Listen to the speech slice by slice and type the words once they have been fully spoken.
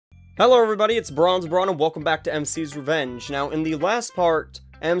Hello everybody, it's Bronze Braun and welcome back to MC's Revenge. Now, in the last part,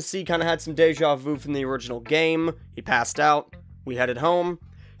 MC kind of had some deja vu from the original game. He passed out. We headed home.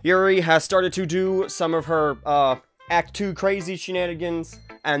 Yuri has started to do some of her, Act 2 crazy shenanigans,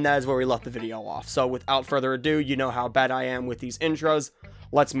 and that is where we left the video off. So, without further ado, you know how bad I am with these intros.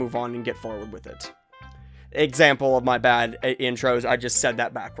 Let's move on and get forward with it. Example of my bad intros, I just said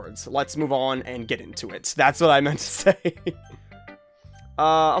that backwards. Let's move on and get into it. That's what I meant to say.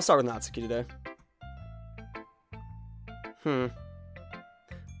 I'll start with Natsuki today.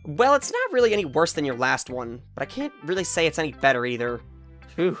 Well, it's not really any worse than your last one, but I can't really say it's any better either.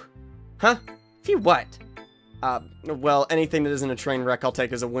 Phew. Huh? Phew what? Well, anything that isn't a train wreck I'll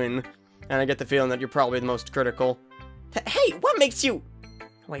take as a win. And I get the feeling that you're probably the most critical. Hey, what makes you...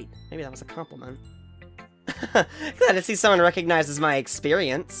 Wait, maybe that was a compliment. Glad to see someone recognizes my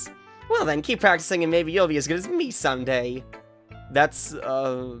experience. Well then, keep practicing and maybe you'll be as good as me someday. That's,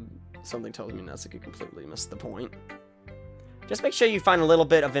 something tells me Natsuki completely missed the point. Just make sure you find a little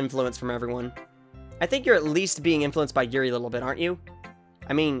bit of influence from everyone. I think you're at least being influenced by Yuri a little bit, aren't you?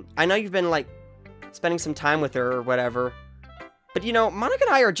 I mean, I know you've been, like, spending some time with her or whatever. But, you know, Monica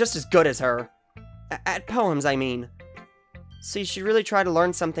and I are just as good as her. At poems, I mean. So you should really try to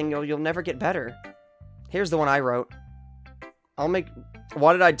learn something or you'll never get better. Here's the one I wrote.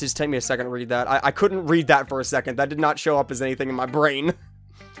 Why did I just take me a second to read that? I couldn't read that for a second. That did not show up as anything in my brain.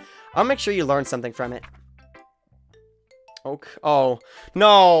 I'll make sure you learn something from it. Okay. Oh,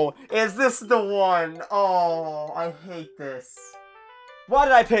 no. Is this the one? Oh, I hate this. Why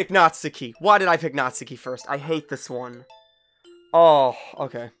did I pick Natsuki? Why did I pick Natsuki first? I hate this one. Oh,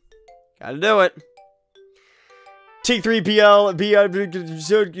 okay. Gotta do it. T3PL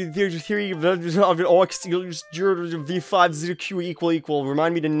V5ZQ equal.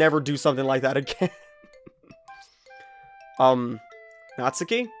 Remind me to never do something like that again.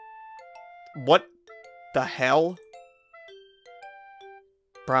 Natsuki? What the hell?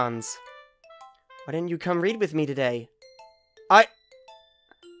 Bronze. Why didn't you come read with me today? I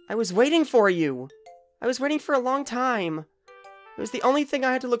was waiting for you. I was waiting for a long time. It was the only thing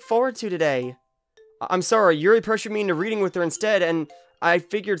I had to look forward to today. I'm sorry, Yuri pressured me into reading with her instead, and I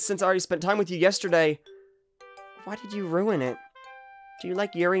figured since I already spent time with you yesterday... Why did you ruin it? Do you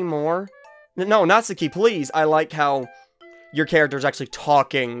like Yuri more? No, Natsuki, please! I like how your character's actually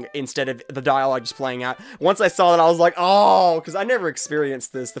talking instead of the dialogue just playing out. Once I saw that, I was like, oh! Because I never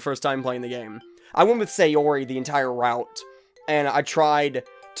experienced this the first time playing the game. I went with Sayori the entire route, and I tried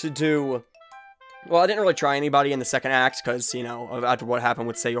to do... Well, I didn't really try anybody in the second act, because, you know, after what happened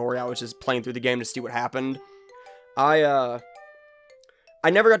with Sayori, I was just playing through the game to see what happened. I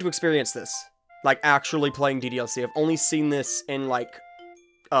never got to experience this. Like, actually playing DDLC. I've only seen this in, like,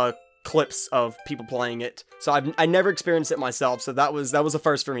 clips of people playing it. So I never experienced it myself, so that was a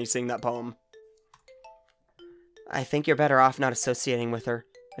first for me, seeing that poem. I think you're better off not associating with her.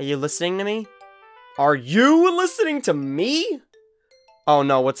 Are you listening to me? Are you listening to me? Oh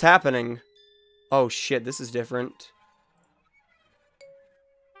no, what's happening? Oh shit, this is different.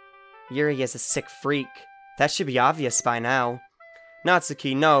 Yuri is a sick freak. That should be obvious by now.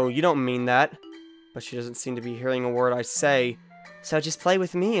 Natsuki, no, you don't mean that. But she doesn't seem to be hearing a word I say. So just play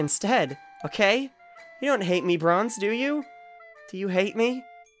with me instead, okay? You don't hate me, Bronze, do you? Do you hate me?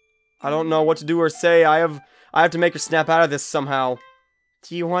 I don't know what to do or say. I have to make her snap out of this somehow.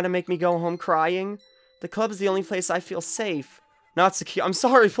 Do you want to make me go home crying? The club's the only place I feel safe. Natsuki, I'm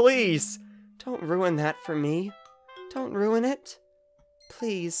sorry, please! Don't ruin that for me. Don't ruin it.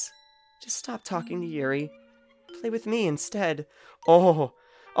 Please. Just stop talking to Yuri. Play with me instead. Oh,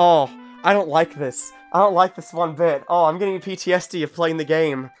 I don't like this. I don't like this one bit. Oh, I'm getting PTSD of playing the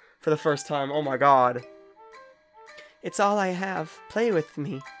game for the first time. Oh my god. It's all I have. Play with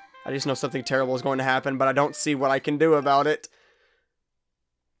me. I just know something terrible is going to happen, but I don't see what I can do about it.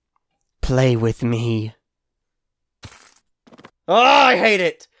 Play with me. Oh, I hate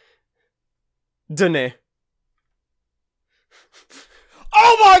it! Dene.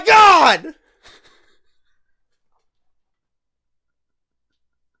 Oh my god!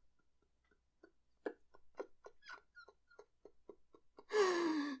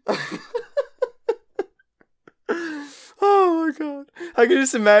 Oh my god. I can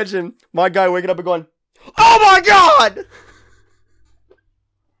just imagine my guy waking up and going, oh my god!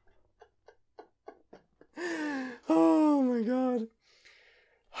 Oh my god.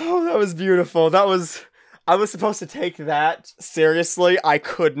 Oh, that was beautiful. I was supposed to take that seriously. I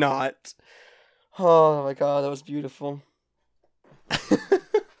could not. Oh my god, that was beautiful.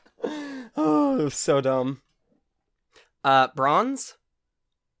 Oh, it was so dumb. Bronze?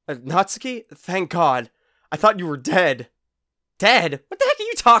 Natsuki? Thank god. I thought you were dead. Dead? What the heck are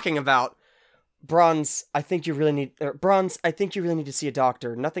you talking about? Bronze, I think you really need to see a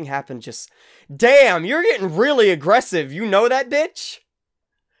doctor. Nothing happened, just... Damn, you're getting really aggressive. You know that, bitch?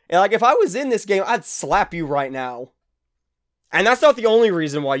 And, like, if I was in this game, I'd slap you right now. And that's not the only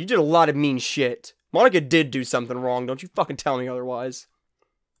reason why. You did a lot of mean shit. Monica did do something wrong. Don't you fucking tell me otherwise.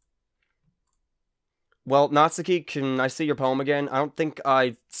 Well, Natsuki, can I see your poem again? I don't think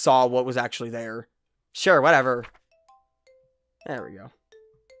I saw what was actually there. Sure, whatever. There we go.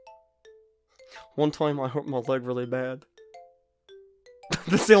 One time I hurt my leg really bad.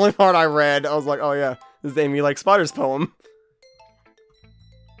 That's the only part I read. I was like, oh yeah, this is Amy Like Spider's poem.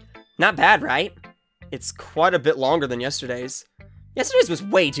 Not bad, right? It's quite a bit longer than yesterday's. Yesterday's was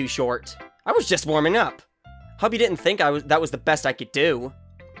way too short. I was just warming up. Hope you didn't think that was the best I could do.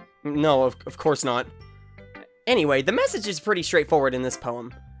 No, of course not. Anyway, the message is pretty straightforward in this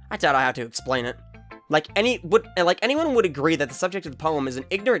poem. I doubt I have to explain it. Like anyone would agree that the subject of the poem is an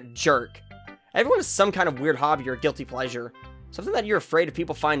ignorant jerk. Everyone has some kind of weird hobby or guilty pleasure. Something that you're afraid if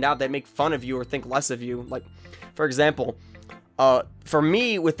people find out that make fun of you or think less of you. Like, for example, for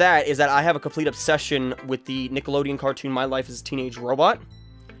me with that is that I have a complete obsession with the Nickelodeon cartoon My Life as a Teenage Robot.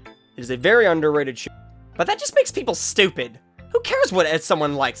 It is a very underrated show. But that just makes people stupid. Who cares what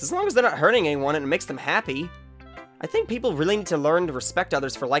someone likes, as long as they're not hurting anyone and it makes them happy? I think people really need to learn to respect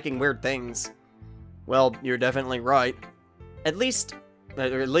others for liking weird things. Well, you're definitely right. At least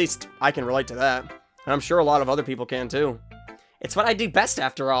I can relate to that. And I'm sure a lot of other people can too. It's what I do best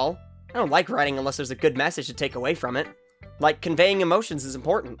after all. I don't like writing unless there's a good message to take away from it. Like, conveying emotions is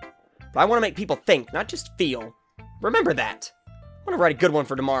important. But I want to make people think, not just feel. Remember that. I want to write a good one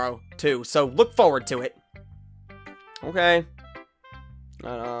for tomorrow, too, so look forward to it. Okay.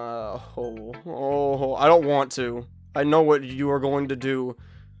 I don't want to. I know what you are going to do.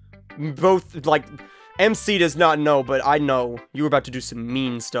 Both, like, MC does not know, but I know. You were about to do some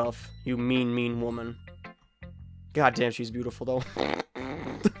mean stuff. You mean, mean woman. God damn, she's beautiful, though.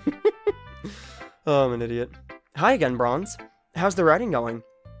 Oh, I'm an idiot. Hi again, Bronze. How's the writing going?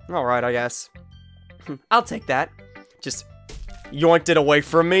 Alright, I guess. I'll take that. Just yoinked it away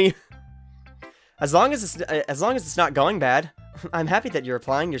from me. As long as it's not going bad, I'm happy that you're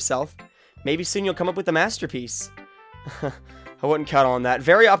applying yourself. Maybe soon you'll come up with a masterpiece. I wouldn't count on that.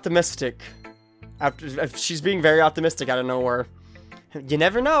 Very optimistic. She's being very optimistic out of nowhere. You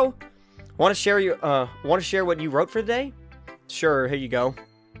never know. Want to share what you wrote for today? Sure, here you go.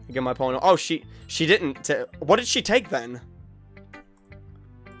 I get my poem. Oh, she didn't. What did she take then?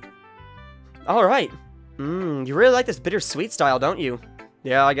 All right. You really like this bittersweet style, don't you?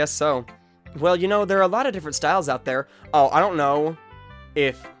 Yeah, I guess so. Well, you know, there are a lot of different styles out there. Oh, I don't know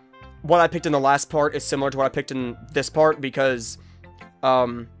if what I picked in the last part is similar to what I picked in this part, because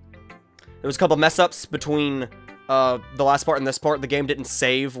there was a couple mess-ups between the last part and this part. The game didn't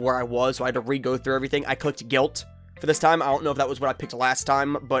save where I was, so I had to re-go through everything. I clicked guilt for this time. I don't know if that was what I picked last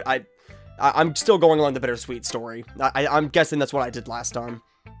time, but I'm still going along the bittersweet story. I'm guessing that's what I did last time.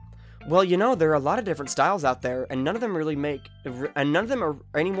 Well, you know, there are a lot of different styles out there, and none of them are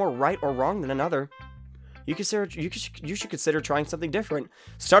any more right or wrong than another. You should consider trying something different.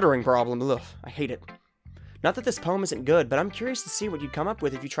 Stuttering problem, ugh, I hate it. Not that this poem isn't good, but I'm curious to see what you'd come up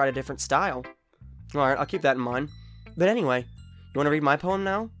with if you tried a different style. Alright, I'll keep that in mind. But anyway, you want to read my poem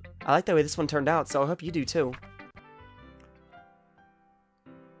now? I like the way this one turned out, so I hope you do too.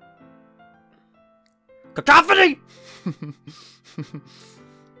 Cacophony!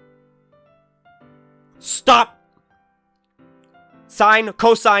 Stop! Sine,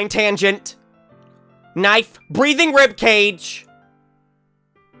 cosine, tangent. Knife, breathing rib cage.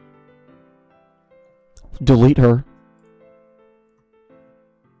 Delete her.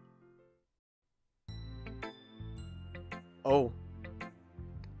 Oh.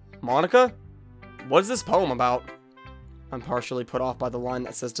 Monica? What is this poem about? I'm partially put off by the line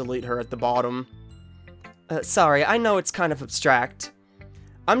that says delete her at the bottom. Sorry, I know it's kind of abstract.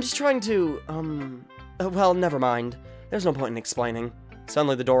 I'm just trying to, well, never mind. There's no point in explaining.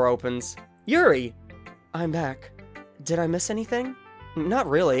 Suddenly the door opens. Yuri! I'm back. Did I miss anything? Not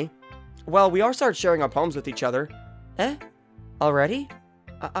really. Well, we all started sharing our poems with each other. Eh? Already?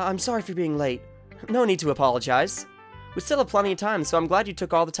 I'm sorry for being late. No need to apologize. We still have plenty of time, so I'm glad you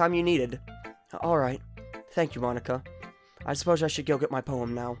took all the time you needed. Alright. Thank you, Monica. I suppose I should go get my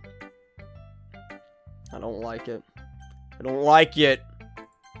poem now. I don't like it. I don't like it.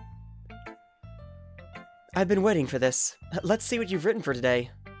 I've been waiting for this. Let's see what you've written for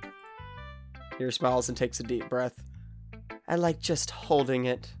today. Yuri smiles and takes a deep breath. I like just holding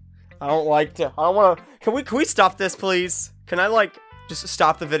it. I don't like to. I don't want to. Can we stop this, please? Can I, like, just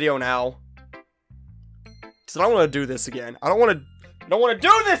stop the video now? Because I don't want to do this again. I don't want to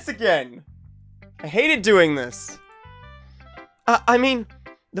do this again! I hated doing this. I mean,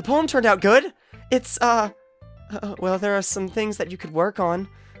 the poem turned out good. It's, well, there are some things that you could work on,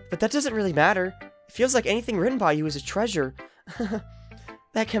 but that doesn't really matter. It feels like anything written by you is a treasure.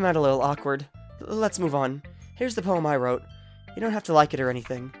 That came out a little awkward. Let's move on. Here's the poem I wrote. You don't have to like it or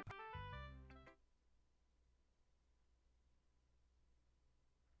anything.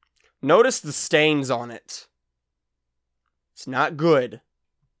 Notice the stains on it. It's not good.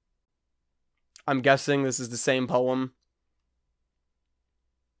 I'm guessing this is the same poem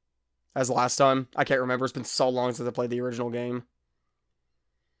as last time. I can't remember. It's been so long since I played the original game.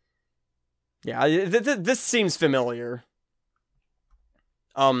 Yeah, this seems familiar.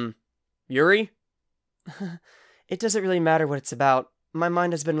 Yuri? It doesn't really matter what it's about. My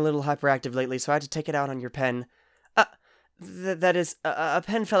mind has been a little hyperactive lately, so I had to take it out on your pen. That is, a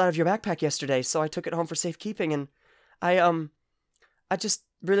pen fell out of your backpack yesterday, so I took it home for safekeeping, and I just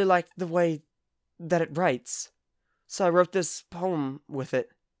really liked the way that it writes. So I wrote this poem with it.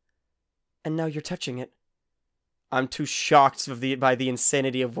 And now you're touching it. I'm too shocked by the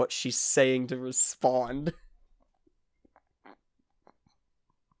insanity of what she's saying to respond.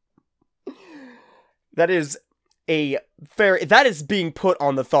 That is being put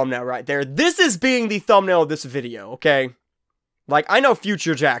on the thumbnail right there. This is being the thumbnail of this video, okay? Like, I know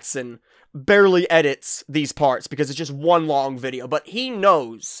Future Jackson barely edits these parts because it's just one long video, but he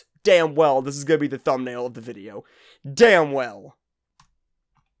knows damn well this is gonna be the thumbnail of the video. Damn well.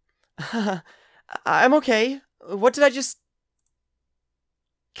 I'm okay. What did I just...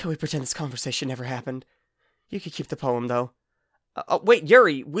 Can we pretend this conversation never happened? You could keep the poem, though. Wait,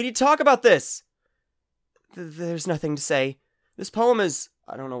 Yuri, we need to talk about this! There's nothing to say. This poem is...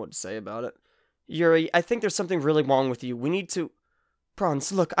 I don't know what to say about it. Yuri, I think there's something really wrong with you. We need to...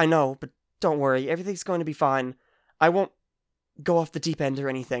 Bronze, look, I know, but don't worry. Everything's going to be fine. I won't go off the deep end or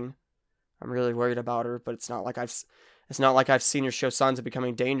anything. I'm really worried about her, but it's not like I've seen her show signs of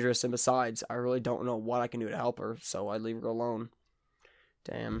becoming dangerous, and besides, I really don't know what I can do to help her, so I leave her alone.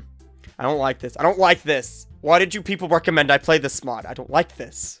 Damn. I don't like this. I don't like this! Why did you people recommend I play this mod? I don't like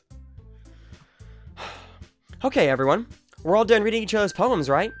this. Okay, everyone. We're all done reading each other's poems,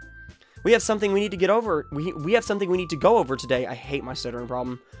 right? We have something we need to get over. We have something we need to go over today. I hate my stuttering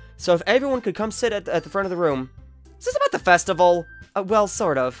problem. So if everyone could come sit at the front of the room. Is this about the festival? Well,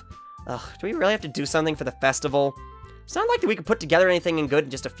 sort of. Ugh, do we really have to do something for the festival? It's not like that we could put together anything good in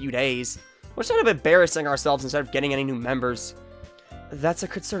just a few days. We're sort of embarrassing ourselves instead of getting any new members. That's a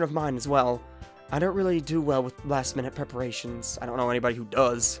concern of mine as well. I don't really do well with last-minute preparations. I don't know anybody who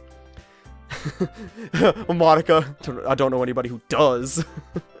does. Monica. I don't know anybody who does.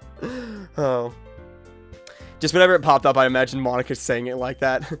 Oh. Just whenever it popped up, I imagined Monica saying it like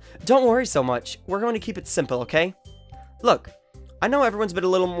that. Don't worry so much. We're going to keep it simple, okay? Look, I know everyone's been a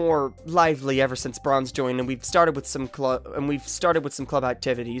little more lively ever since Bronze joined, and we've started with some club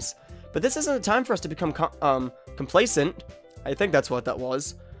activities. But this isn't the time for us to become complacent. I think that's what that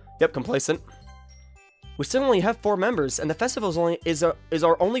was. Yep, complacent. We still only have 4 members, and the festival is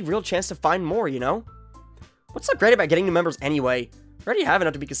our only real chance to find more, you know? What's so great about getting new members anyway? We already have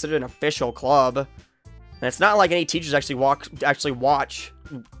enough to be considered an official club. And it's not like any teachers actually watch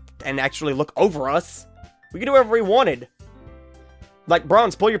and actually look over us. We can do whatever we wanted. Like,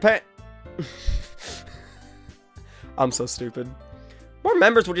 Bronze, pull your pant. I'm so stupid. More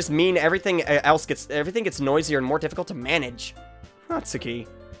members will just mean everything gets noisier and more difficult to manage. Natsuki,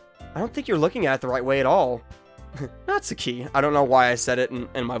 I don't think you're looking at it the right way at all. Natsuki, I don't know why I said it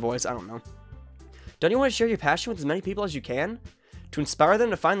in my voice. I don't know. Don't you want to share your passion with as many people as you can? To inspire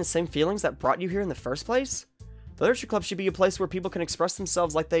them to find the same feelings that brought you here in the first place? The Literature Club should be a place where people can express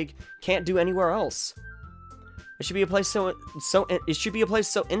themselves like they can't do anywhere else. It should be a place so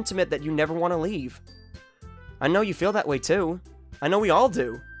intimate that you never want to leave. I know you feel that way too. I know we all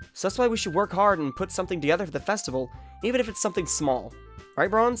do. So that's why we should work hard and put something together for the festival, even if it's something small. Right,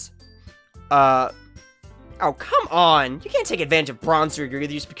 Bronze? Oh, come on! You can't take advantage of Bronze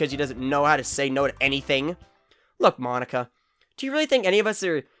just because he doesn't know how to say no to anything. Look, Monica. Do you really think any of us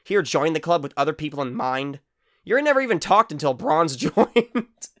are here joining the club with other people in mind? Yuri never even talked until Bronze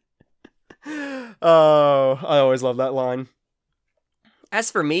joined. Oh, I always love that line. As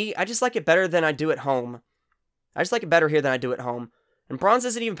for me, I just like it better than I do at home. I just like it better here than I do at home. And Bronze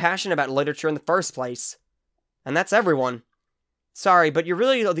isn't even passionate about literature in the first place. And that's everyone. Sorry, but you're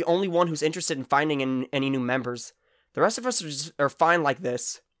really the only one who's interested in finding any new members. The rest of us are fine like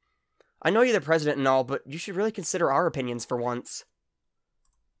this. I know you're the president and all, but you should really consider our opinions for once.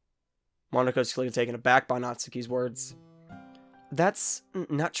 Monika's clearly taken aback by Natsuki's words. That's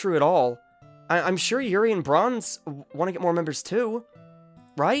not true at all. I'm sure Yuri and Bronze want to get more members too,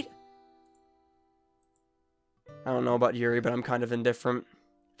 right? I don't know about Yuri, but I'm kind of indifferent.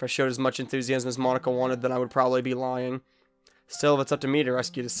 If I showed as much enthusiasm as Monica wanted, then I would probably be lying. Still, if it's up to me to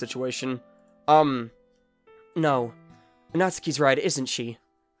rescue this situation. No. Natsuki's right, isn't she?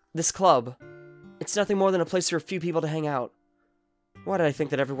 This club. It's nothing more than a place for a few people to hang out. Why did I think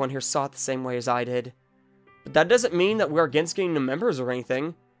that everyone here saw it the same way as I did? But that doesn't mean that we're against getting new members or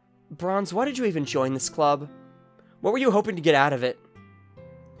anything. Bronze, why did you even join this club? What were you hoping to get out of it?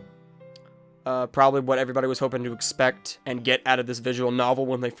 Probably what everybody was hoping to expect and get out of this visual novel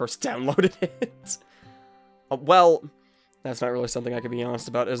when they first downloaded it. Well, that's not really something I can be honest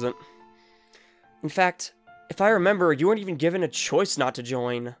about, is it? In fact, if I remember, you weren't even given a choice not to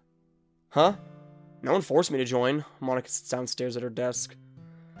join. Huh? No one forced me to join. Monica sits downstairs at her desk.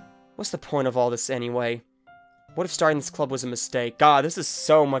 What's the point of all this anyway? What if starting this club was a mistake? God, this is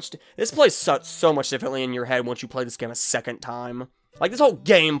so much... This plays so much differently in your head once you play this game a second time. Like, this whole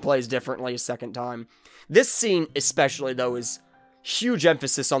game plays differently a second time. This scene, especially, though, is huge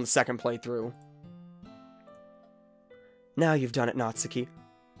emphasis on the second playthrough. Now you've done it, Natsuki.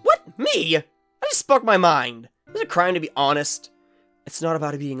 What? Me? I just spoke my mind. Is it a crime to be honest? It's not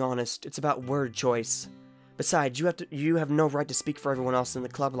about being honest. It's about word choice. Besides, you have no right to speak for everyone else in the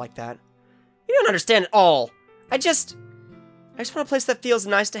club like that. You don't understand at all. I just want a place that feels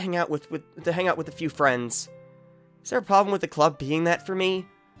nice to hang out with a few friends. Is there a problem with the club being that for me?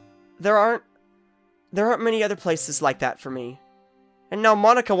 There aren't many other places like that for me. And now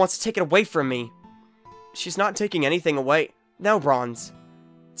Monica wants to take it away from me. She's not taking anything away. No, Bronze.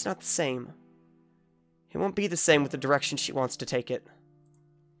 It's not the same. It won't be the same with the direction she wants to take it.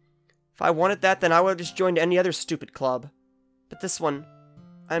 If I wanted that, then I would have just joined any other stupid club. But this one,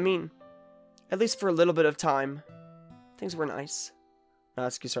 I mean, at least for a little bit of time, things were nice.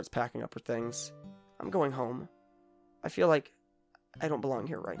 Natsuki starts packing up her things. I'm going home. I feel like I don't belong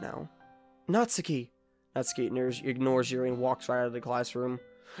here right now. Natsuki! Natsuki ignores Yuri and walks right out of the classroom.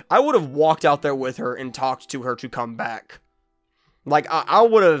 I would have walked out there with her and talked to her to come back. Like, I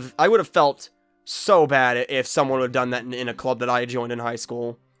would have felt so bad if someone would have done that in a club that I joined in high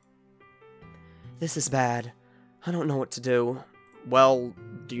school. This is bad. I don't know what to do. Well,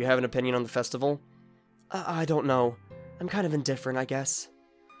 do you have an opinion on the festival? I don't know. I'm kind of indifferent, I guess.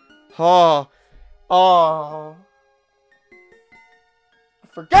 Oh. I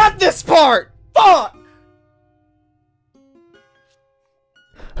forgot this part! Fuck!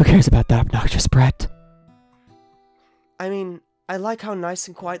 Who cares about that obnoxious brat? I mean, I like how nice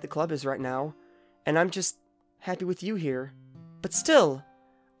and quiet the club is right now, and I'm just happy with you here. But still,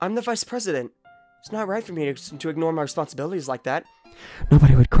 I'm the vice president. It's not right for me to ignore my responsibilities like that.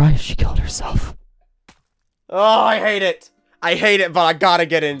 Nobody would cry if she killed herself. Oh, I hate it! I hate it, but I gotta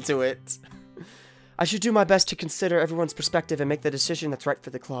get into it. I should do my best to consider everyone's perspective and make the decision that's right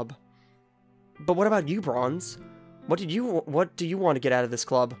for the club. But what about you, Bronze? What do you want to get out of this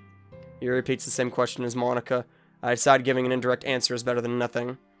club? He repeats the same question as Monica. I decide giving an indirect answer is better than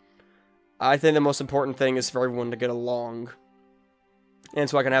nothing. I think the most important thing is for everyone to get along. And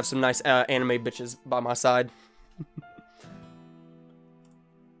so I can have some nice anime bitches by my side.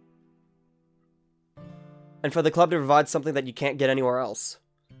 And for the club to provide something that you can't get anywhere else.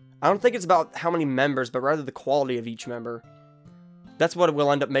 I don't think it's about how many members, but rather the quality of each member. That's what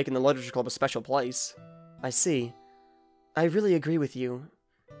will end up making the Literature Club a special place. I see. I really agree with you.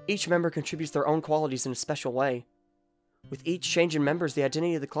 Each member contributes their own qualities in a special way. With each change in members, the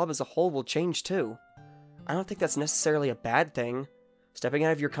identity of the club as a whole will change too. I don't think that's necessarily a bad thing. Stepping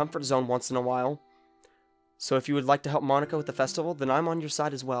out of your comfort zone once in a while. So if you would like to help Monica with the festival, then I'm on your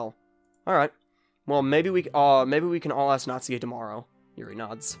side as well. Alright. Well, maybe we can all ask Natsuki tomorrow. Yuri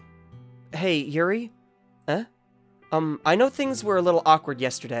nods. Hey, Yuri? I know things were a little awkward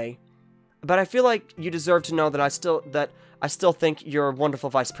yesterday, but I feel like you deserve to know that I still think you're a wonderful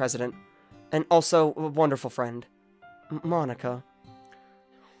vice president, and also a wonderful friend. Monica.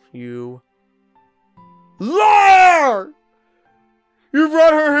 You... Liar! You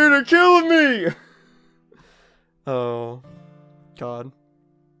brought her here to kill me! Oh, God.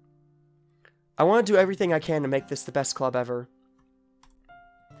 I want to do everything I can to make this the best club ever.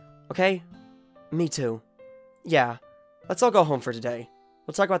 Okay? Me too. Yeah. Let's all go home for today.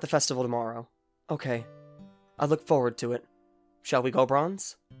 We'll talk about the festival tomorrow. Okay. I look forward to it. Shall we go,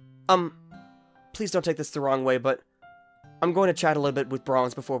 Bronze? Please don't take this the wrong way, but I'm going to chat a little bit with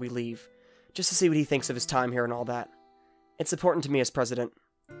Bronze before we leave, just to see what he thinks of his time here and all that. It's important to me as president.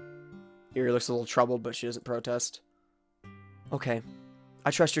 Yuri looks a little troubled, but she doesn't protest. Okay.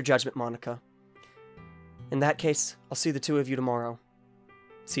 I trust your judgment, Monica. In that case, I'll see the two of you tomorrow.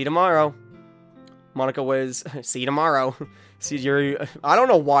 See you tomorrow. Monica Waves, see you tomorrow. See Yuri. I don't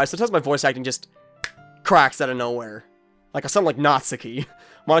know why. Sometimes my voice acting just cracks out of nowhere. Like I sound like Natsuki.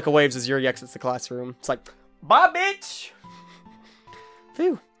 Monica Waves as Yuri exits the classroom. It's like, bye, bitch!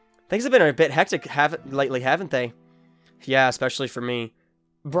 Phew. Things have been a bit hectic lately, haven't they? Yeah, especially for me.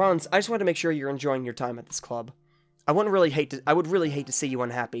 Bronze, I just wanted to make sure you're enjoying your time at this club. I would really hate to see you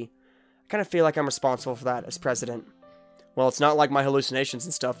unhappy. I kind of feel like I'm responsible for that as president. Well, it's not like my hallucinations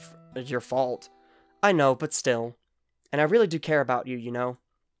and stuff is your fault. I know, but still. And I really do care about you, you know?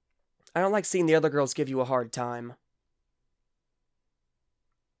 I don't like seeing the other girls give you a hard time.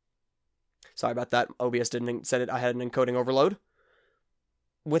 Sorry about that. OBS said it. I had an encoding overload.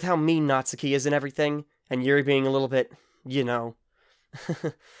 With how mean Natsuki is and everything, and Yuri being a little bit, you know.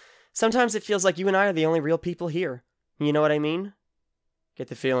 Sometimes it feels like you and I are the only real people here. You know what I mean? Get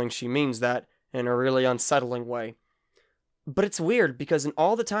the feeling she means that in a really unsettling way. But it's weird, because in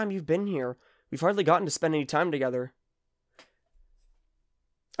all the time you've been here, we've hardly gotten to spend any time together.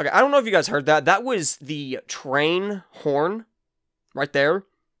 Okay, I don't know if you guys heard that. That was the train horn. Right there.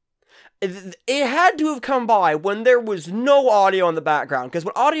 It had to have come by when there was no audio in the background. Because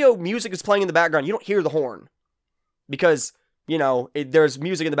when audio music is playing in the background, you don't hear the horn. Because, you know, there's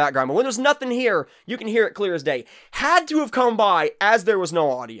music in the background. But when there's nothing here, you can hear it clear as day. Had to have come by as there was no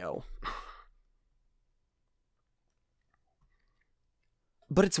audio.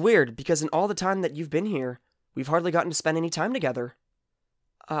 But it's weird, because in all the time that you've been here, we've hardly gotten to spend any time together.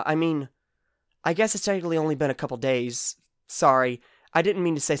 I mean, I guess it's technically only been a couple days. Sorry, I didn't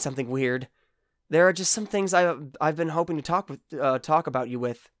mean to say something weird. There are just some things I've been hoping to talk about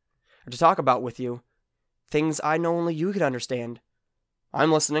with you. Things I know only you could understand.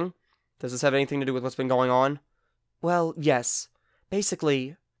 I'm listening. Does this have anything to do with what's been going on? Well, yes.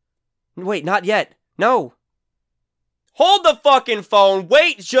 Basically... Wait, not yet. No! Hold the fucking phone!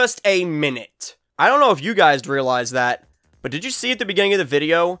 Wait just a minute! I don't know if you guys realize that, but did you see at the beginning of the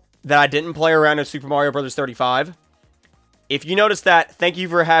video that I didn't play around in Super Mario Bros. 35? If you noticed that, thank you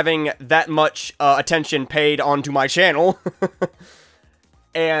for having that much attention paid onto my channel.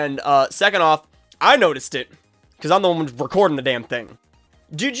 And second off, I noticed it, because I'm the one recording the damn thing.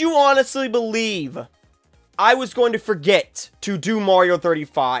 Did you honestly believe I was going to forget to do Mario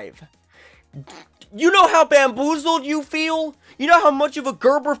 35? You know how bamboozled you feel? You know how much of a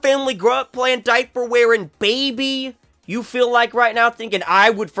Gerber family grow-up playing diaper-wearing baby you feel like right now, thinking I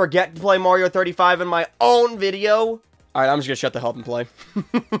would forget to play Mario 35 in my own video? Alright, I'm just gonna shut the hell up and play.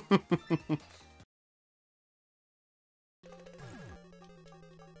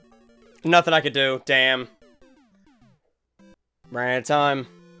 Nothing I could do, damn. Ran out of time.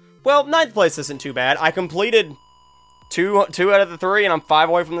 Well, 9th place isn't too bad. I completed two out of the 3, and I'm 5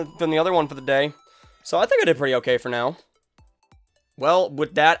 away from the other one for the day. So I think I did pretty okay for now. Well,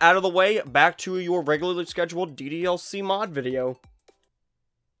 with that out of the way, back to your regularly scheduled DDLC mod video.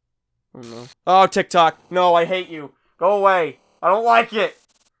 Oh, no. Oh, TikTok. No, I hate you. Go away. I don't like it.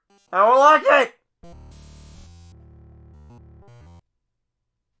 I don't like it.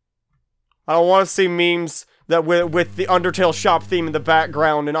 I don't want to see memes that with the Undertale shop theme in the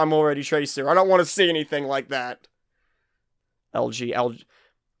background and I'm already Tracer. I don't want to see anything like that. LG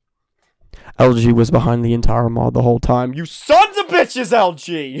was behind the entire mod the whole time. You sons of bitches,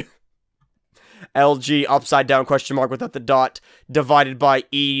 LG! LG, upside down question mark without the dot, divided by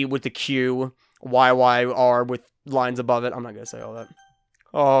E with the Q, YYR with lines above it. I'm not gonna say all that.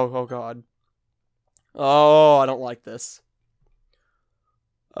 Oh god. Oh, I don't like this.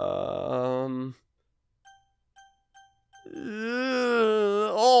 Oh,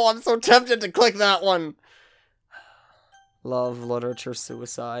 I'm so tempted to click that one. Love, literature,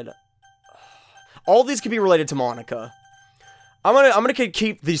 suicide. All these could be related to Monica. I'm gonna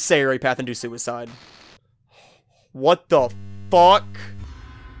keep the Sayori path and do suicide. What the fuck?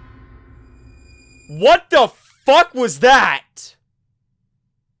 What the fuck was that?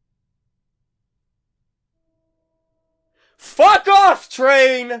 Fuck off,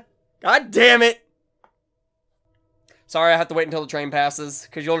 train! God damn it. Sorry, I have to wait until the train passes,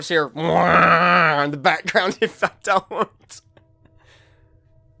 because you'll just hear in the background if I don't.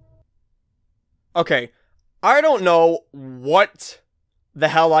 Okay, I don't know what the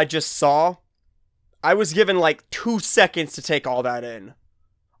hell I just saw. I was given like 2 seconds to take all that in.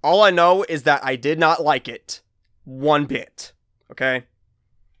 All I know is that I did not like it. One bit. Okay?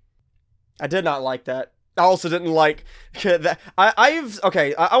 I did not like that. I also didn't like that. I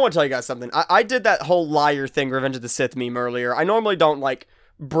want to tell you guys something. I did that whole liar thing, Revenge of the Sith meme earlier. I normally don't like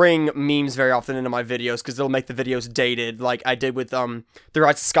bring memes very often into my videos because they'll make the videos dated, like I did with The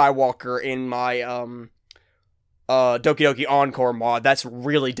Rise of Skywalker in my Doki Doki Encore mod. That's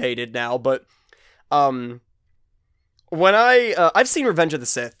really dated now, but When I've seen Revenge of the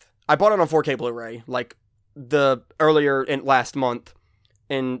Sith. I bought it on 4K Blu-ray, like, earlier in last month,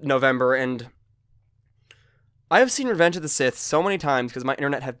 in November, and I have seen Revenge of the Sith so many times because my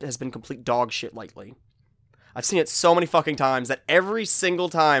internet has been complete dog shit lately. I've seen it so many fucking times that every single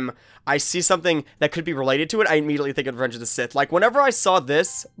time I see something that could be related to it, I immediately think of Revenge of the Sith. Like, whenever I saw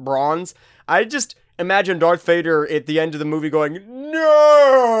this, Bronze, I just imagine Darth Vader at the end of the movie going,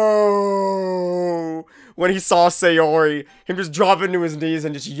 "No!" When he saw Sayori, him just dropping to his knees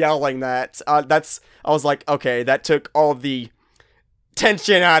and just yelling that. I was like, okay, that took all the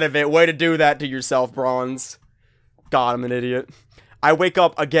tension out of it. Way to do that to yourself, Bronze. God, I'm an idiot. I wake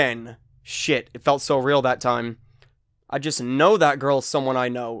up again. Shit, it felt so real that time. I just know that girl's someone I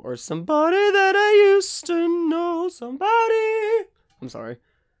know. Or somebody that I used to know. Somebody. I'm sorry.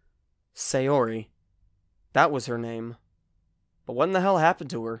 Sayori. That was her name. But what in the hell happened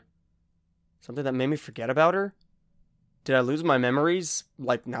to her? Something that made me forget about her? Did I lose my memories?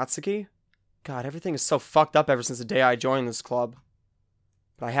 Like Natsuki? God, everything is so fucked up ever since the day I joined this club.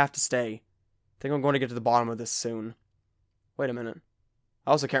 But I have to stay. I think I'm going to get to the bottom of this soon. Wait a minute. I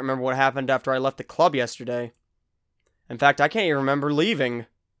also can't remember what happened after I left the club yesterday. In fact, I can't even remember leaving.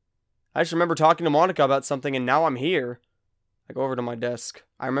 I just remember talking to Monica about something, and now I'm here. I go over to my desk.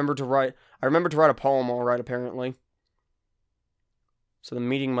 I remember to write a poem all right, apparently. So the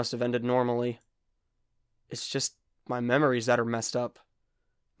meeting must have ended normally. It's just my memories that are messed up.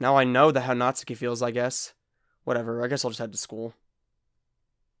 Now I know how Natsuki feels, I guess. Whatever, I guess I'll just head to school.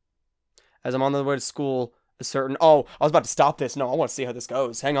 As I'm on the way to school, oh, I was about to stop this. No, I want to see how this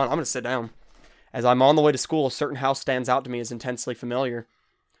goes. Hang on, I'm going to sit down. As I'm on the way to school, a certain house stands out to me as intensely familiar.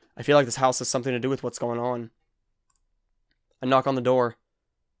 I feel like this house has something to do with what's going on. I knock on the door.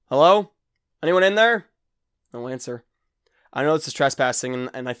 Hello? Anyone in there? No answer. I know this is trespassing,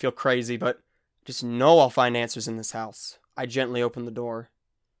 and I feel crazy, but I just know I'll find answers in this house. I gently open the door.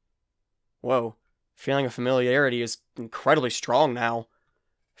 Whoa. Feeling of familiarity is incredibly strong now.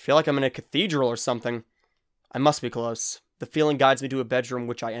 I feel like I'm in a cathedral or something. I must be close. The feeling guides me to a bedroom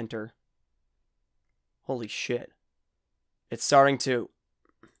which I enter. Holy shit. It's starting to...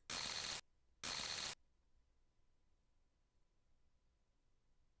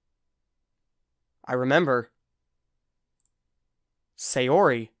 I remember.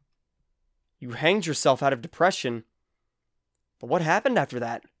 Sayori. You hanged yourself out of depression. But what happened after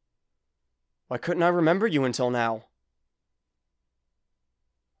that? Why couldn't I remember you until now?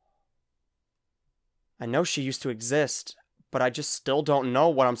 I know she used to exist, but I just still don't know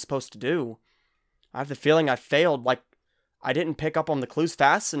what I'm supposed to do. I have the feeling I failed, like I didn't pick up on the clues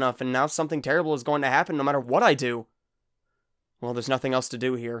fast enough, and now something terrible is going to happen no matter what I do. Well, there's nothing else to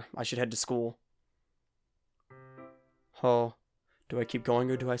do here. I should head to school. Oh, do I keep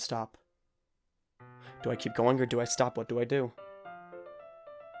going or do I stop? Do I keep going or do I stop? What do I do?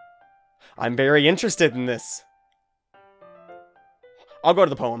 I'm very interested in this. I'll go to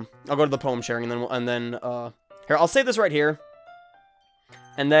the poem. I'll go to the poem sharing, and then here, I'll save this right here.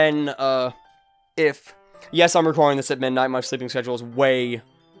 And then, yes, I'm recording this at midnight. My sleeping schedule is way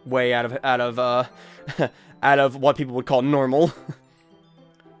out of out of what people would call normal.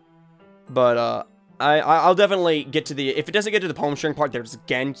 But, I'll definitely get to the, if it doesn't get to the poem sharing part, there's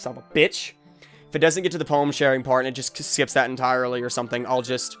again, son of a bitch. If it doesn't get to the poem sharing part and it just skips that entirely or something, I'll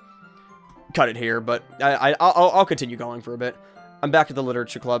just cut it here, but I'll continue going for a bit. I'm back at the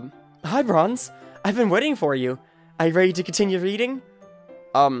literature club. Hi, Bronze. I've been waiting for you. Are you ready to continue reading?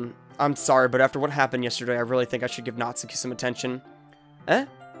 I'm sorry, but after what happened yesterday, I really think I should give Natsuki some attention. Eh?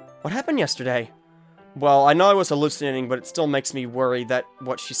 What happened yesterday? Well, I know I was hallucinating, but it still makes me worry that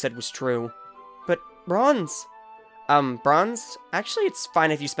what she said was true. But, Bronze... Bronze? Actually, it's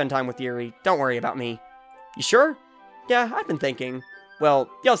fine if you spend time with Yuri. Don't worry about me. You sure? Yeah, I've been thinking. Well,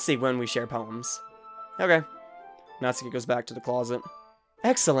 you'll see when we share poems. Okay. Natsuki goes back to the closet.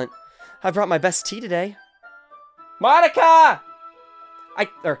 Excellent. I brought my best tea today. Monica!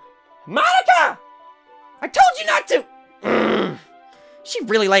 Monica! I told you not to! She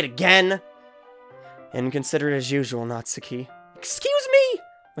really late again. Inconsiderate as usual, Natsuki. Excuse me?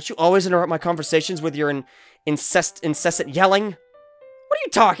 Must you always interrupt my conversations with your incessant yelling? What are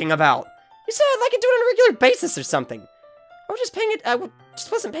you talking about? You said I'd like it do it on a regular basis or something. I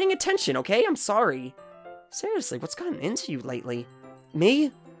just wasn't paying attention, okay? I'm sorry. Seriously, what's gotten into you lately?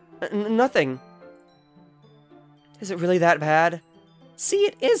 Me? Nothing. Is it really that bad? See,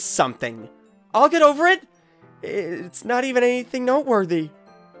 it is something. I'll get over it. It's not even anything noteworthy.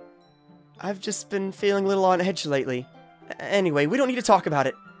 I've just been feeling a little on edge lately. Anyway, we don't need to talk about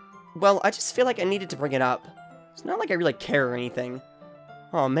it. Well, I just feel like I needed to bring it up. It's not like I really care or anything.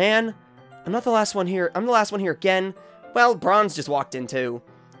 Oh man, I'm not the last one here. I'm the last one here again. Well, Bronze just walked in too.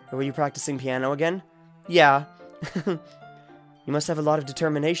 Were you practicing piano again? Yeah. You must have a lot of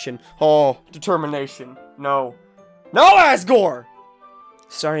determination. Oh, determination. No. No, Asgore!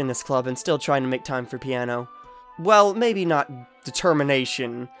 Starting this club and still trying to make time for piano. Well, maybe not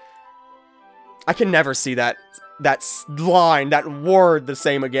determination. I can never see that line, that word the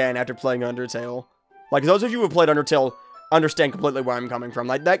same again after playing Undertale. Like, those of you who have played Undertale understand completely where I'm coming from.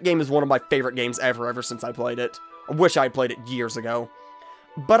 Like, that game is one of my favorite games ever since I played it. I wish I had played it years ago.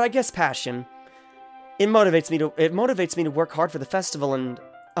 But I guess passion. It motivates me to work hard for the festival and,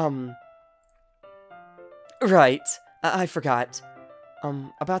 Right. I forgot.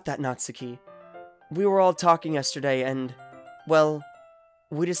 About that, Natsuki. We were all talking yesterday and, well,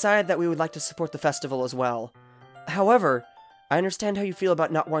 we decided that we would like to support the festival as well. However, I understand how you feel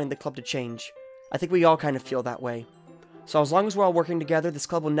about not wanting the club to change. I think we all kind of feel that way. So as long as we're all working together, this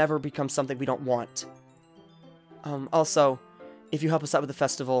club will never become something we don't want. Also, if you help us out with the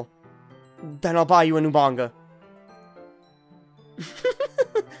festival, then I'll buy you a new manga.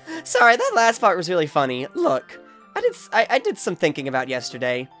 Sorry, that last part was really funny. Look, I did some thinking about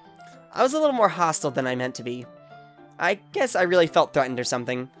yesterday. I was a little more hostile than I meant to be. I guess I really felt threatened or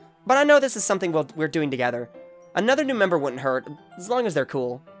something. But I know this is something we're doing together. Another new member wouldn't hurt, as long as they're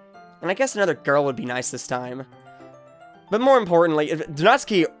cool. And I guess another girl would be nice this time. But more importantly,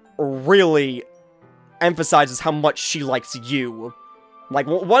 Natsuki really emphasizes how much she likes you. Like,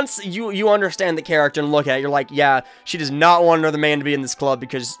 once you understand the character and look at it, you're like, yeah, she does not want another man to be in this club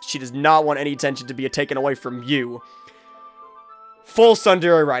because she does not want any attention to be taken away from you. Full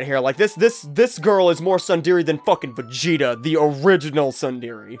Sundari right here. Like, this girl is more Sundari than fucking Vegeta, the original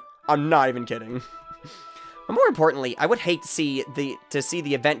Sundari. I'm not even kidding. But more importantly, I would hate to see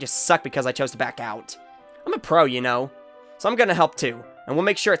the event just suck because I chose to back out. I'm a pro, you know. So I'm gonna help too, and we'll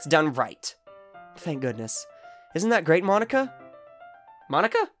make sure it's done right. Thank goodness. Isn't that great, Monica?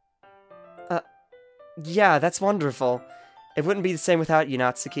 Monica? Yeah, that's wonderful. It wouldn't be the same without you,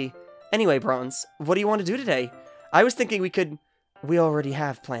 Natsuki. Anyway, Bronze, what do you want to do today? I was thinking we already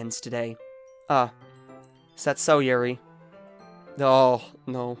have plans today. Is that so, Yuri? Oh,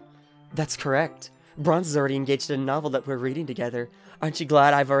 no. That's correct. Bronze is already engaged in a novel that we're reading together. Aren't you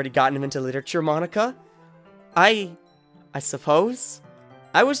glad I've already gotten him into literature, Monica? I suppose?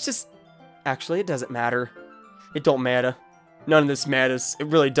 I was just... Actually, it doesn't matter. It don't matter. None of this matters. It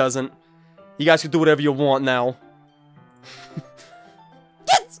really doesn't. You guys can do whatever you want now.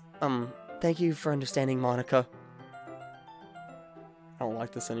 Yes! Thank you for understanding, Monica. I don't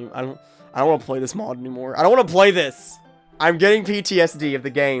like this anymore. I don't want to play this mod anymore. I don't want to play this! I'm getting PTSD of the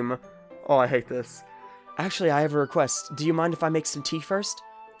game. Oh, I hate this. Actually, I have a request. Do you mind if I make some tea first?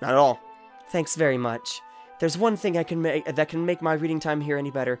 Not at all. Thanks very much. There's one thing I can make that can make my reading time here any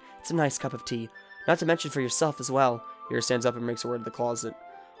better. It's a nice cup of tea. Not to mention for yourself as well. Yuri stands up and makes her way to the closet.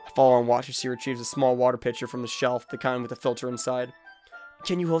 I follow and watch as she retrieves a small water pitcher from the shelf, the kind with a filter inside.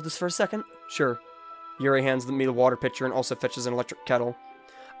 Can you hold this for a second? Sure. Yuri hands me the water pitcher and also fetches an electric kettle.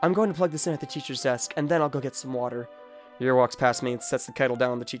 I'm going to plug this in at the teacher's desk, and then I'll go get some water. Yuri walks past me and sets the kettle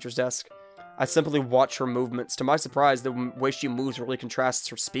down on the teacher's desk. I simply watch her movements. To my surprise, the way she moves really contrasts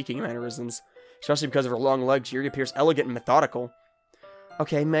her speaking mannerisms. Especially because of her long legs, Yuri appears elegant and methodical.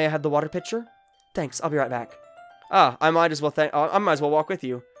 Okay, may I have the water pitcher? Thanks, I'll be right back. I might as well walk with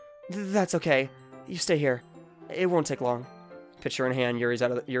you. That's okay. You stay here. It won't take long. Pitcher in hand, Yuri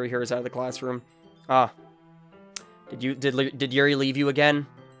hurries out of the classroom. Did Yuri leave you again?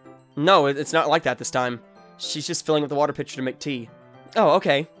 No, it's not like that this time. She's just filling up the water pitcher to make tea. Oh,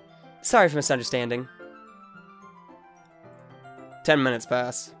 okay. Sorry for misunderstanding. 10 minutes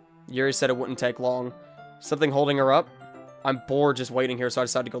pass. Yuri said it wouldn't take long. Something holding her up? I'm bored just waiting here, so I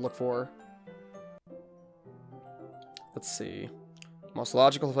decided to go look for her. Let's see. Most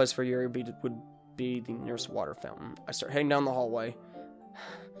logical place for Yuri would be the nearest water fountain. I start heading down the hallway.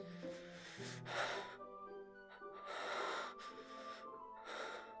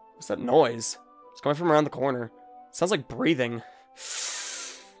 What's that noise? It's coming from around the corner. It sounds like breathing.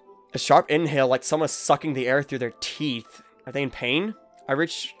 A sharp inhale, like someone's sucking the air through their teeth. Are they in pain? I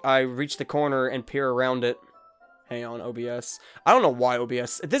reach the corner and peer around it. Hang on, OBS. I don't know why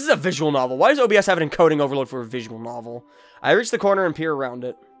OBS. This is a visual novel. Why does OBS have an encoding overload for a visual novel? I reach the corner and peer around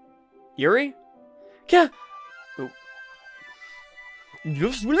it. Yuri? Yeah. Oh.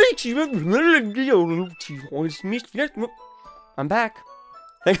 I'm back.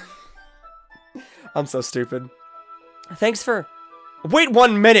 I'm so stupid. Thanks for... Wait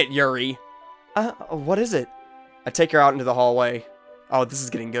 1 minute, Yuri! What is it? I take her out into the hallway. Oh, this is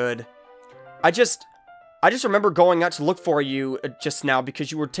getting good. I just remember going out to look for you just now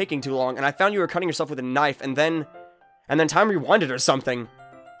because you were taking too long, and I found you were cutting yourself with a knife, and then time rewinded or something.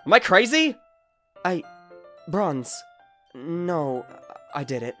 Am I crazy? Bronze. No, I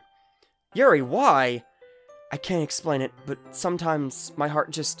did it. Yuri, why? I can't explain it, but sometimes my heart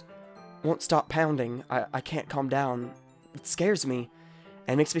just won't stop pounding. I can't calm down. It scares me,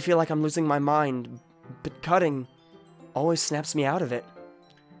 and makes me feel like I'm losing my mind, but cutting always snaps me out of it.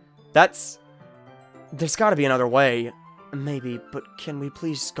 There's gotta be another way. Maybe, but can we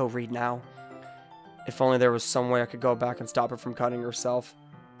please go read now? If only there was some way I could go back and stop her from cutting herself.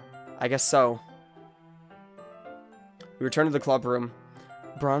 I guess so. We return to the club room.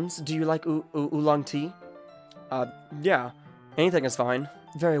 Bronze, do you like oolong tea? Yeah. Anything is fine.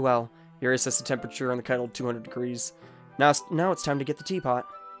 Very well. Yuri sets the temperature on the kettle 200 degrees. Now it's time to get the teapot.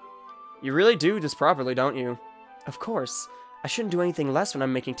 You really do this properly, don't you? Of course. I shouldn't do anything less when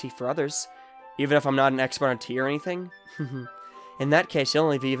I'm making tea for others. Even if I'm not an expert on tea or anything? In that case, you'll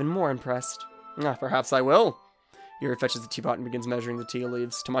only be even more impressed. Perhaps I will. Yuri fetches the teapot and begins measuring the tea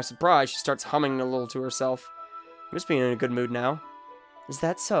leaves. To my surprise, she starts humming a little to herself. You must be in a good mood now. Is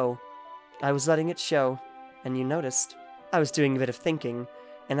that so? I was letting it show, and you noticed. I was doing a bit of thinking,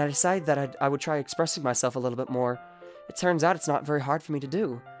 and I decided that I would try expressing myself a little bit more. It turns out it's not very hard for me to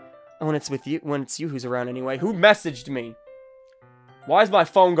do. When it's you who's around anyway. Who messaged me? Why is my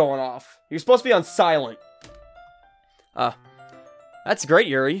phone going off? You're supposed to be on silent. That's great,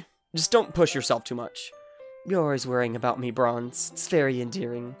 Yuri. Just don't push yourself too much. You're always worrying about me, Bronze. It's very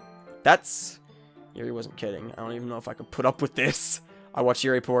endearing. Yuri wasn't kidding. I don't even know if I could put up with this. I watched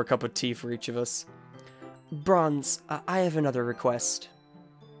Yuri pour a cup of tea for each of us. Bronze, I have another request.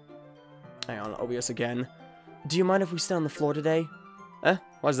 Hang on, OBS again. Do you mind if we sit on the floor today?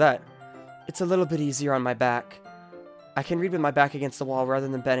 Why's that? It's a little bit easier on my back. I can read with my back against the wall rather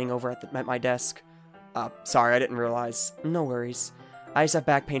than bending over at my desk. Sorry, I didn't realize. No worries. I just have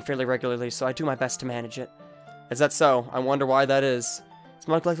back pain fairly regularly, so I do my best to manage it. Is that so? I wonder why that is. It's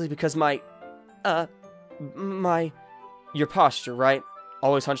most likely because your posture, right?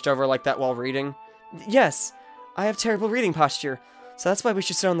 Always hunched over like that while reading? Yes, I have terrible reading posture, so that's why we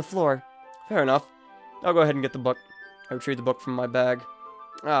should sit on the floor. Fair enough. I'll go ahead and get the book. I retrieve the book from my bag.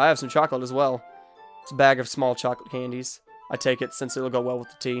 I have some chocolate as well. It's a bag of small chocolate candies. I take it since it'll go well with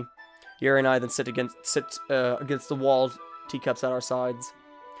the tea. Yuri and I then sit against the wall, teacups at our sides.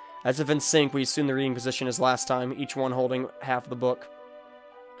 As if in sync, we assume the reading position as last time, each one holding half of the book.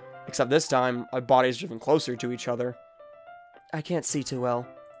 Except this time, our bodies are driven closer to each other. I can't see too well.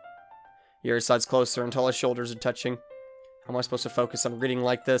 Yuri slides closer until his shoulders are touching. How am I supposed to focus on reading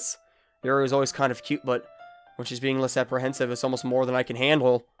like this? Yuri was always kind of cute, but when she's being less apprehensive, it's almost more than I can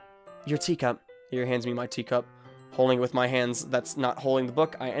handle. Your teacup. Yuri hands me my teacup. Holding it with my hands that's not holding the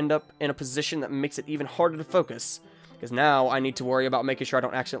book, I end up in a position that makes it even harder to focus. Because now I need to worry about making sure I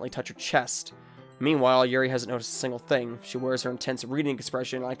don't accidentally touch her chest. Meanwhile, Yuri hasn't noticed a single thing. She wears her intense reading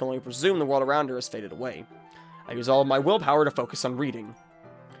expression, and I can only presume the world around her has faded away. I use all of my willpower to focus on reading.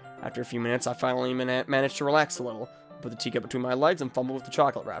 After a few minutes, I finally manage to relax a little, put the teacup between my legs, and fumble with the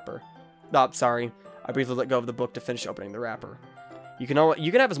chocolate wrapper. Sorry. I briefly let go of the book to finish opening the wrapper. You can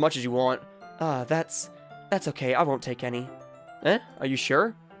have as much as you want. That's okay. I won't take any. Are you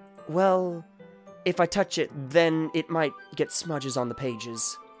sure? Well, if I touch it, then it might get smudges on the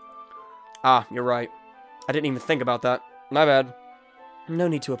pages. You're right. I didn't even think about that. My bad. No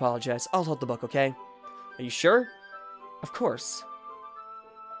need to apologize. I'll hold the book, okay? Are you sure? Of course.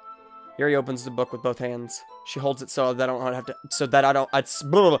 Yuri opens the book with both hands. She holds it so that I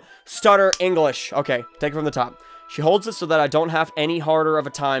don't stutter English. Okay, take it from the top. She holds it so that I don't have any harder of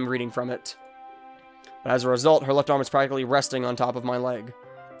a time reading from it. But as a result, her left arm is practically resting on top of my leg.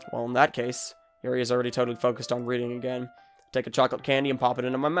 Well, in that case, Yuri is already totally focused on reading again. I take a chocolate candy and pop it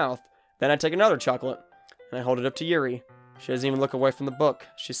into my mouth. Then I take another chocolate, and I hold it up to Yuri. She doesn't even look away from the book.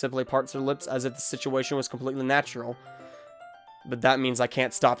 She simply parts her lips as if the situation was completely natural. But that means I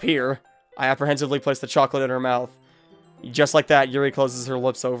can't stop here. I apprehensively place the chocolate in her mouth. Just like that, Yuri closes her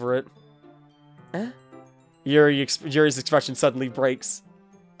lips over it. Yuri's expression suddenly breaks.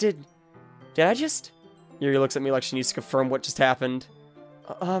 Did I just... Yuri looks at me like she needs to confirm what just happened.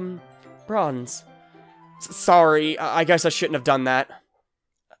 Bronze. Sorry, I guess I shouldn't have done that.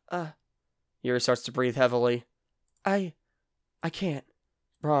 Yuri starts to breathe heavily. I can't.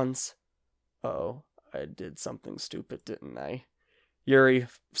 Bronze. Uh-oh, I did something stupid, didn't I?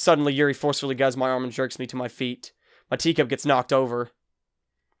 Suddenly Yuri forcefully grabs my arm and jerks me to my feet. My teacup gets knocked over.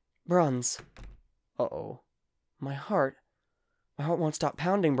 Bronze. Uh-oh. My heart won't stop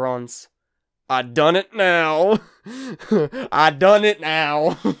pounding, Bronze. I done it now! I done it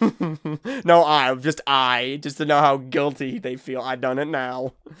now. No, just to know how guilty they feel. I done it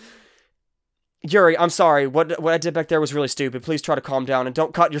now. Yuri, I'm sorry. What I did back there was really stupid. Please try to calm down and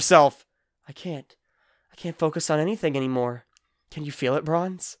don't cut yourself. I can't focus on anything anymore. Can you feel it,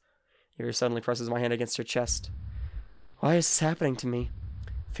 Bronze? Yuri suddenly presses my hand against her chest. Why is this happening to me?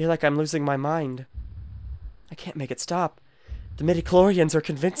 I feel like I'm losing my mind. I can't make it stop. The midichlorians are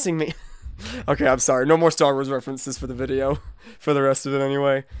convincing me. Okay, I'm sorry. No more Star Wars references for the video. For the rest of it,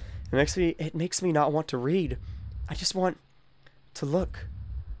 anyway. It makes me not want to read. I just want to look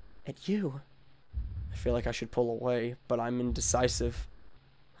at you. I feel like I should pull away, but I'm indecisive.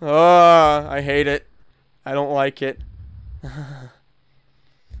 Ah, I hate it. I don't like it.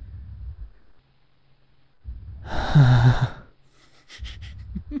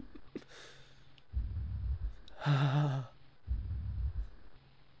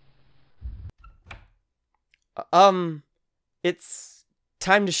 It's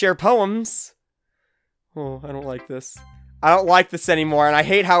time to share poems. Oh, I don't like this. I don't like this anymore, and I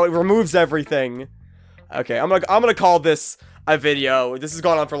hate how it removes everything. Okay, I'm gonna call this a video. This has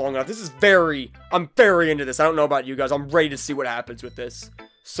gone on for long enough. I'm very into this. I don't know about you guys. I'm ready to see what happens with this.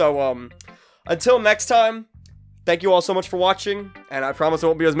 So, until next time, thank you all so much for watching, and I promise there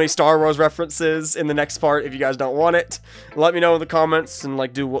won't be as many Star Wars references in the next part if you guys don't want it. Let me know in the comments, and,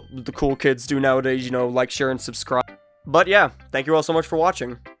 like, do what the cool kids do nowadays, you know, like, share, and subscribe. But yeah, thank you all so much for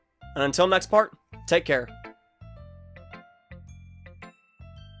watching. And until next part, take care.